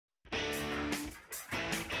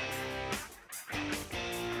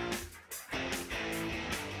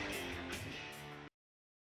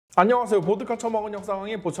안녕하세요. 보드카 처먹은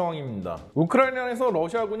역상황의 보청왕입니다. 우크라이나에서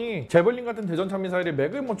러시아군이 제블린 같은 대전차 미사일에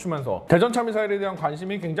맥을 못 추면서 대전차 미사일에 대한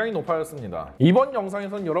관심이 굉장히 높아졌습니다. 이번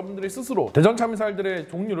영상에선 여러분들이 스스로 대전차 미사일들의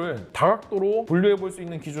종류를 다각도로 분류해 볼 수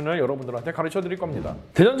있는 기준을 여러분들한테 가르쳐 드릴 겁니다.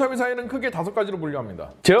 대전차 미사일은 크게 5가지로 분류합니다.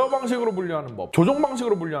 제어 방식으로 분류하는 법, 조종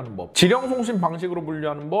방식으로 분류하는 법, 지령 송신 방식으로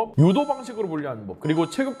분류하는 법, 유도 방식으로 분류하는 법, 그리고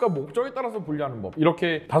체급과 목적에 따라서 분류하는 법,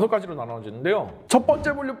 이렇게 5가지로 나눠지는데요. 첫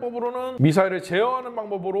번째 분류법으로는 미사일을 제어하는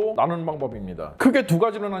방법으로 나누는 방법입니다. 크게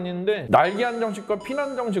 2가지로 나뉘는데 날개 안정식과 핀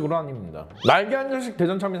안정식으로 나뉩니다. 날개 안정식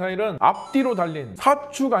대전차 미사일은 앞뒤로 달린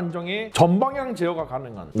사축 안정의 전방향 제어가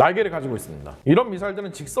가능한 날개를 가지고 있습니다. 이런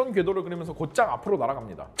미사일들은 직선 궤도를 그리면서 곧장 앞으로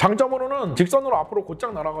날아갑니다. 장점으로는 직선으로 앞으로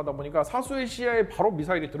곧장 날아가다 보니까 사수의 시야에 바로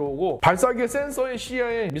미사일이 들어오고 발사기의 센서의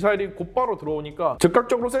시야에 미사일이 곧바로 들어오니까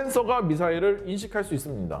즉각적으로 센서가 미사일을 인식할 수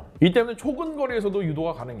있습니다. 이 때문에 초근거리에서도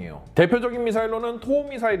유도가 가능해요. 대표적인 미사일로는 토오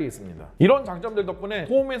미사일이 있습니다. 이런 장점들 덕분에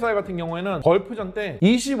토오 미사일 같은 경우에는 걸프전 때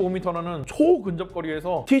 25m라는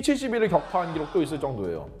초근접거리에서 T-72를 격파한 기록도 있을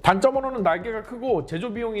정도예요. 단점으로는 날개가 크고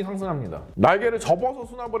제조 비용이 상승합니다. 날개를 접어서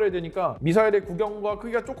수납을 해야 되니까 미사일의 구경과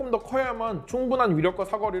크기가 조금 더 커야만 충분한 위력과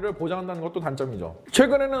사거리를 보장한다는 것도 단점이죠.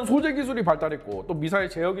 최근에는 소재 기술이 발달했고 또 미사일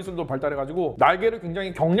제어 기술도 발달해가지고 날개를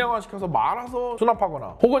굉장히 경량화시켜서 말아서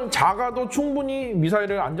수납하거나 혹은 작아도 충분히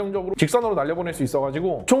미사일을 안정적으로 직선으로 날려보낼 수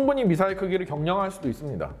있어가지고 충분히 미사일 크기를 경량화할 수도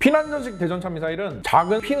있습니다. 핀안전식 대전차 미사일은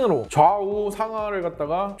작은 핀으로 좌우 상하를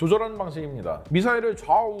갖다가 조절하는 방식입니다. 미사일을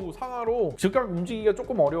좌우 상하로 즉각 움직이기가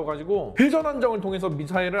조금 어려워가지고 회전 안정을 통해서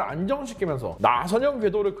미사일을 안정시키면서 나선형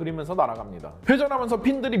궤도를 그리면서 날아갑니다. 회전하면서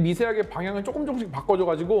핀들이 미세하게 방향을 조금씩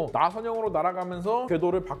바꿔줘가지고 나선형으로 날아가면서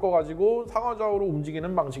궤도를 바꿔가지고 상하 좌우로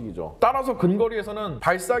움직이는 방식이죠. 따라서 근거리에서는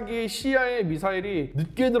발사기의 시야에 미사일이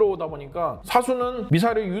늦게 들어오다 보니까 사수는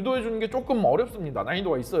미사일을 유도해주는 게 조금 어렵습니다.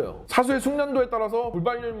 난이도가 있어요. 사수의 숙련도에 따라서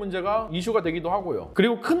불발률 문제가 이슈가 되기도 하고요.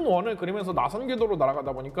 그리고 큰 원을 그리면서 나선 궤도로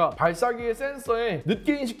날아가다 보니까 발사기의 센서에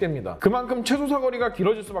늦게 인식됩니다. 그만큼 최소 사거리가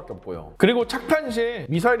길어질 수밖에 없고요. 그리고 착탄 시에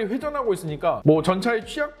미사일이 회전하고 있으니까 전차의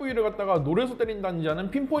취약 부위를 갖다가 노려서 때린다든지 하는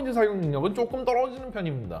핀포인트 사용 능력은 조금 떨어지는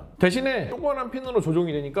편입니다. 대신에 조그만한 핀으로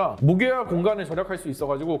조종이 되니까 무게와 공간을 절약할 수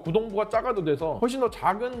있어가지고 구동부가 작아도 돼서 훨씬 더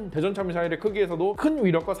작은 대전차 미사일의 크기에서도 큰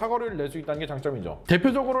위력과 사거리를 낼 수 있다는 게 장점이죠.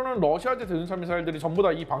 대표적으로는 러시아제 대전차 미사일들이 전부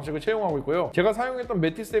다 이 방식을 채용하고 있고요. 제가 사용했던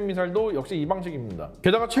메티스템 미사일도 역시 이 방식입니다.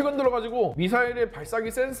 게다가 최근 들어가지고 미사일의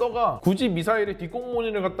발사기 센서가 굳이 미사일의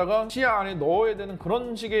뒷공무니를 갖다가 시야 안에 넣어야 되는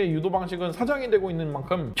그런 식의 유도 방식은 사장이 되고 있는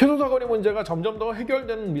만큼 최소 사거리 문제가 점점 더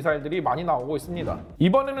해결되는 미사일들이 많이 나오고 있습니다.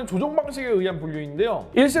 이번에는 조종 방식에 의한 분류인데요.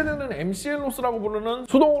 1세대는 MCL로스라고 부르는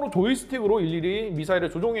수동으로 조이스틱으로 일일이 미사일을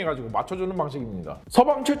조종해가지고 맞춰주는 방식입니다.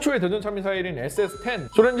 서방 최초의 대전차 미사일인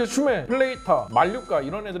SS-10, 소련제 슈메, 플레이타, 말류카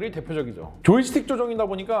이런 애들이 대표적이죠. 조이스틱 조종이다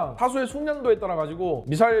보니까 사수의 숙련도에 따라 가지고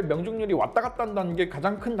미사일 명중률이 왔다 갔다 한다는 게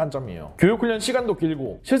가장 큰 단점이에요. 교육훈련 시간도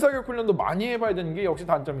길고 실사격 훈련도 많이 해봐야 되는 게 역시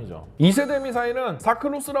단점이죠. 2세대 미사일은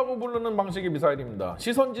사크로스라고 부르는 방식의 미사일입니다.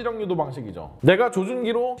 시선 지령 유도 방식이죠. 내가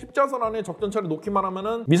조준기로 십자선 안에 적전차를 놓기만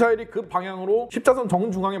하면은 미사일이 그 방향으로 십자선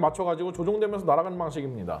정중앙에 맞춰가지고 조종되면서 날아가는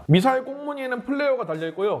방식입니다. 미사일 꽁무니에는 플레어가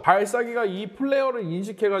달려있고요. 발사기가 이 플레어를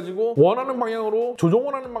인식해가지고 원하는 방향으로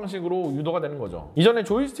조종을 하는 방식으로 유도가 되는 거죠. 이전에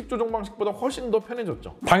조이스틱 조종 방식보다 훨씬 더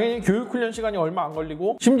편해졌죠. 당연히 교육훈련 시간이 얼마 안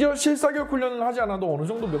걸리고 심지어 실사격 훈련을 하지 않아도 어느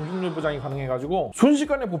정도 명중률 보장이 가능해가지고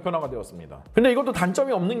순식간에 보편화가 되었습니다. 근데 이것도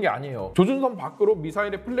단점이 없는 게 아니에요. 조준선 밖으로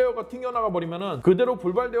미사일의 플레어가 튕겨나가 버리면은 그대로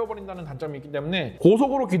불발되어 버린다는 단점이 있기 때문에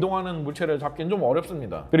고속으로 기동하는 물체를 잡기는 좀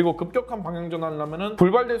어렵습니다. 그리고 급격한 방향 전환을 하면은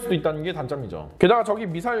불발될 수도 있다는 게 단점이죠. 게다가 저기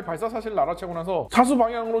미사일 발사 사실을 알아채고 나서 사수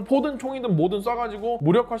방향으로 포든 총이든 뭐든 쏴가지고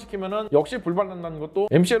무력화시키면은 역시 불발난다는 것도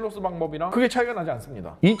MCL로스 방법이랑 크게 차이가 나지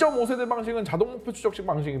않습니다. 2.5세대 방식은 자동 목표 추적식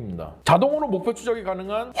방식입니다. 자동으로 목표 추적이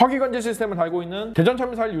가능한 화기관제 시스템을 달고 있는 대전차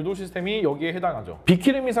미사일 유도 시스템이 여기에 해당하죠.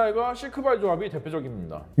 비키리 미사일과 실크발 조합이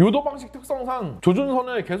대표적입니다. 유도 방식 특성상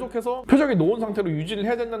조준선을 계속해서 표적이 놓은 상태로 유지를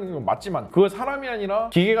해야 된다는 건 맞지만 그걸 사람이 아니라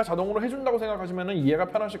기계가 자동으로 해준다고 생각하시면 이해가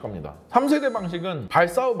편하실 겁니다. 3세대 방식은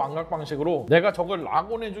발사 후 망각 방식으로 내가 적을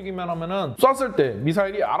락온해주기만 하면은 쐈을 때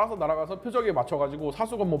미사일이 알아서 날아가서 표적에 맞춰가지고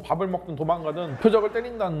사수가 밥을 먹든 도망가든 표적을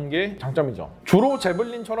때린다는 게 장점이죠. 주로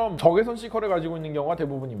제블린처럼 적외선 시커를 가지고 있는 경우가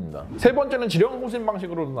대부분입니다. 세 번째는 지령 송신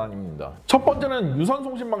방식으로 나뉩니다. 첫 번째는 유선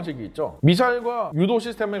송신 방식이 있죠. 미사일과 유도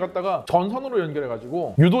시스템을 갖다가 전선으로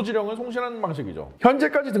연결해가지고 유도 지령을 송신하는 방식이죠.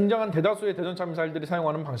 현재까지 등장한 대다수의 대전차 미사일들이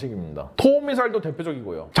사용하는 방식입니다. 토오 미사일도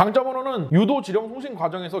대표적이고요. 장점으로는 유도 지령 송신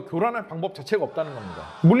과정에서 교란할 방법 자체가 없다는 겁니다.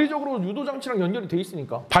 물리적으로 유도 장치랑 연결이 돼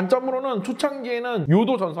있으니까. 단점으로는 초창기에는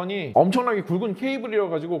유도 전선이 엄청나게 굵은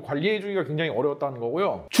케이블이어가지고 관리해주기가 굉장히 어려웠다는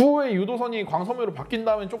거고요. 추후에 유도선이 광섬유로 바뀐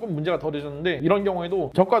다음에 조금 문제가 덜해졌는데 이런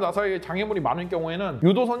경우에도 적과 나사에 장애물이 많은 경우에는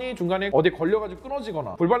유도선이 중간에 어디 걸려 걸려가지고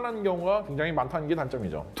끊어지거나 불발나는 경우가 굉장히 많다는 게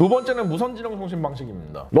단점이죠. 두 번째는 무선지령 통신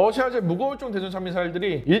방식입니다. 러시아제 무거울종 대전차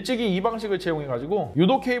미사일들이 일찍이 이 방식을 채용해가지고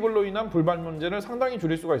유도 케이블로 인한 불발 문제를 상당히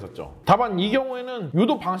줄일 수가 있었죠. 다만 이 경우에는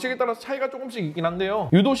유도 방식에 따라서 차이가 조금씩 있긴 한데요.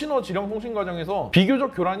 유도 신호 지령 통신 과정에서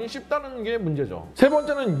비교적 교란이 쉽다는 게 문제죠. 세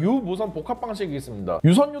번째는 유무선 복합 방식이 있습니다.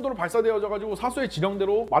 유선 유도로 발사되어져가지고 사수의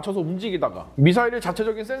지령대로 맞춰서 움직이다가 미사일을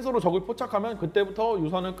자체적인 센서로 적을 포착하면 그때부터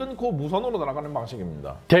유선을 끊고 무선으로 날아가는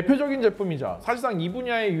방식입니다. 대표적인 제품이자 사실상 이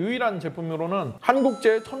분야의 유일한 제품으로는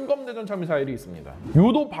한국제 천검 대전차 미사일이 있습니다.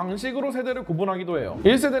 유도 방식으로 세대를 구분하기도 해요.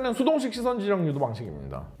 1세대는 수동식 시선 지령 유도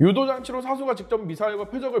방식입니다. 유도 장치로 사수가 직접 미사일과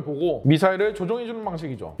표적을 보고 미사일을 조종해주는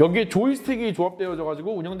방식이죠. 여기에 조이스틱이 조합되어져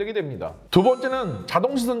가지고 운영되게 됩니다. 두 번째는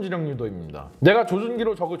자동 시선 지령 유도입니다. 내가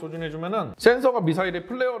조준기로 적을 조준해주면은 센서가 미사일의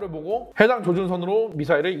플레어를 보고 해당 조준선으로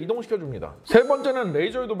미사일을 이동시켜줍니다. 세 번째는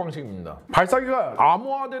레이저 유도 방식입니다. 발사기가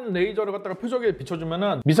암호화된 레이저를 갖다가 표적에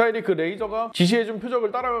비춰주면은 미사일이 그 레이저가 지시해준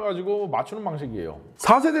표적을 따라가가지고 맞추는 방식이에요.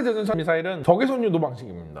 4세대 대전차 미사일은 적외선 유도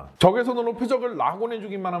방식입니다. 적외선으로 표적을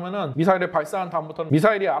낙원해주기만 하면은 미사일을 발사한 다음부터는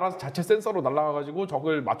미사일이 알아서 자체 센서로 날아가가지고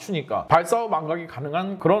적을 맞추니까 발사 후 망각이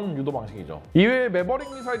가능한 그런 유도 방식이죠. 이외에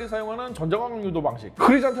매버릭 미사일이 사용하는 전자광 유도 방식,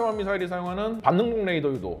 크리잔테만 미사일이 사용하는 반응동 레이더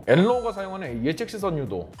유도, 엔로우가 사용하는 예측 시선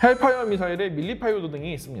유도, 헬파이어 미사일의 밀리파 유도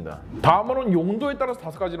등이 있습니다. 다음으로는 용도에 따라서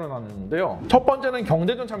 5가지로 나누는데요. 첫 번째는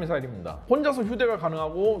경대전차 미사일입니다. 혼자서 휴대가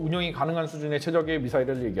가능하고 운영이 가능한 수준의 최적의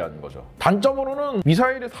미사일을 얘기하는 거죠. 단점으로는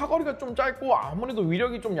미사일의 사거리가 좀 짧고 아무래도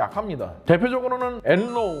위력이 좀 약합니다. 대표적으로는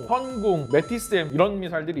엔로우, 현궁, 메티스엠 이런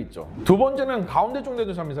미사일들이 있죠. 두 번째는 가운데종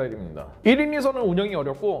대전차 미사일입니다. 1인에서는 운영이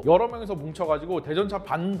어렵고 여러 명이서 뭉쳐가지고 대전차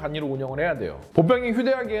반 단위로 운영을 해야 돼요. 보병이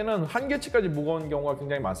휴대하기에는 한계치까지 무거운 경우가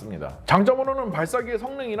굉장히 많습니다. 장점으로는 발사기의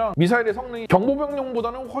성능이나 미사일의 성능이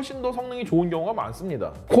경보병용보다는 훨씬 더 성능이 좋은 경우가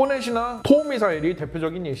많습니다. 코넷이나 토 미사일이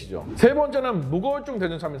대표적인 예시죠. 세 번째는 무거울종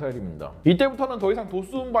대전차 미사일입니다. 이때부터는 더 이상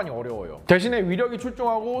도수 운반이 어려워요. 대신에 위력이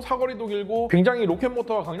출중하고 사거리도 길고 굉장히 로켓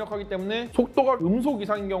모터가 강력하기 때문에 속도가 음속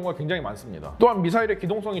이상인 경우가 굉장히 많습니다. 또한 미사일의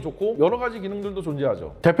기동성이 좋고 여러 가지 기능들도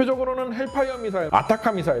존재하죠. 대표적으로는 헬파이어 미사일,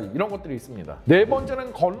 아타카 미사일 이런 것들이 있습니다. 네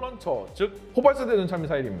번째는 건런처, 즉 포발사 대전차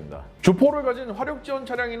미사일입니다. 주포를 가진 화력 지원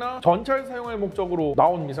차량이나 전차에 사용할 목적으로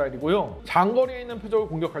나온 미사일이고요. 장거리에 있는 표적을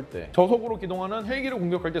공격할 때, 저속으로 기동하는 헬기를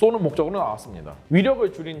공격할 때 쏘는 목적으로 나왔습니다.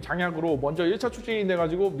 위력을 줄인 장약으로 먼저 1차 추진이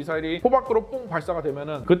돼가지고 미사일이 포 밖으로 뽕 발사가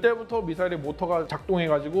되면은 그때부터 미사일의 모터가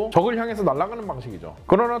작동해가지고 적을 향해서 날아가는 방식이죠.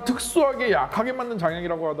 그러나 특수하게 약하게 맞는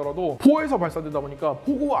장약이라고 하더라도 포에서 발사되다 보니까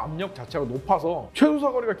포구 압력 자체가 높아서 최소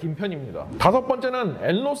사거리가 긴 편입니다. 다섯 번째는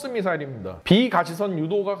엔로스 미사일입니다. 비가시선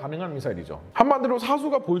유도가 가능한 미사일이죠. 한마디로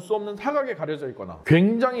사수가 볼 수 없는 사각에 가려져 있거나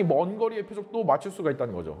굉장히 먼 거리의 표적도 맞출 수가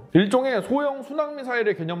있다는 거죠. 일종의 소형 순항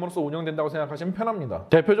미사일의 개념으로서 운영된다고 생각하시면 편합니다.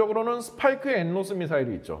 대표적으로는 스파이크 엔로스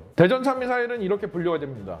미사일이 있죠. 대전차 미사일은 이렇게 분류가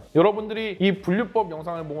됩니다. 여러분들이 이 분류법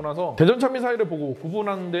영상을 보고 나서 대전차 미사일을 보고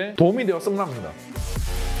구분하는 데 도움이 되었으면 합니다.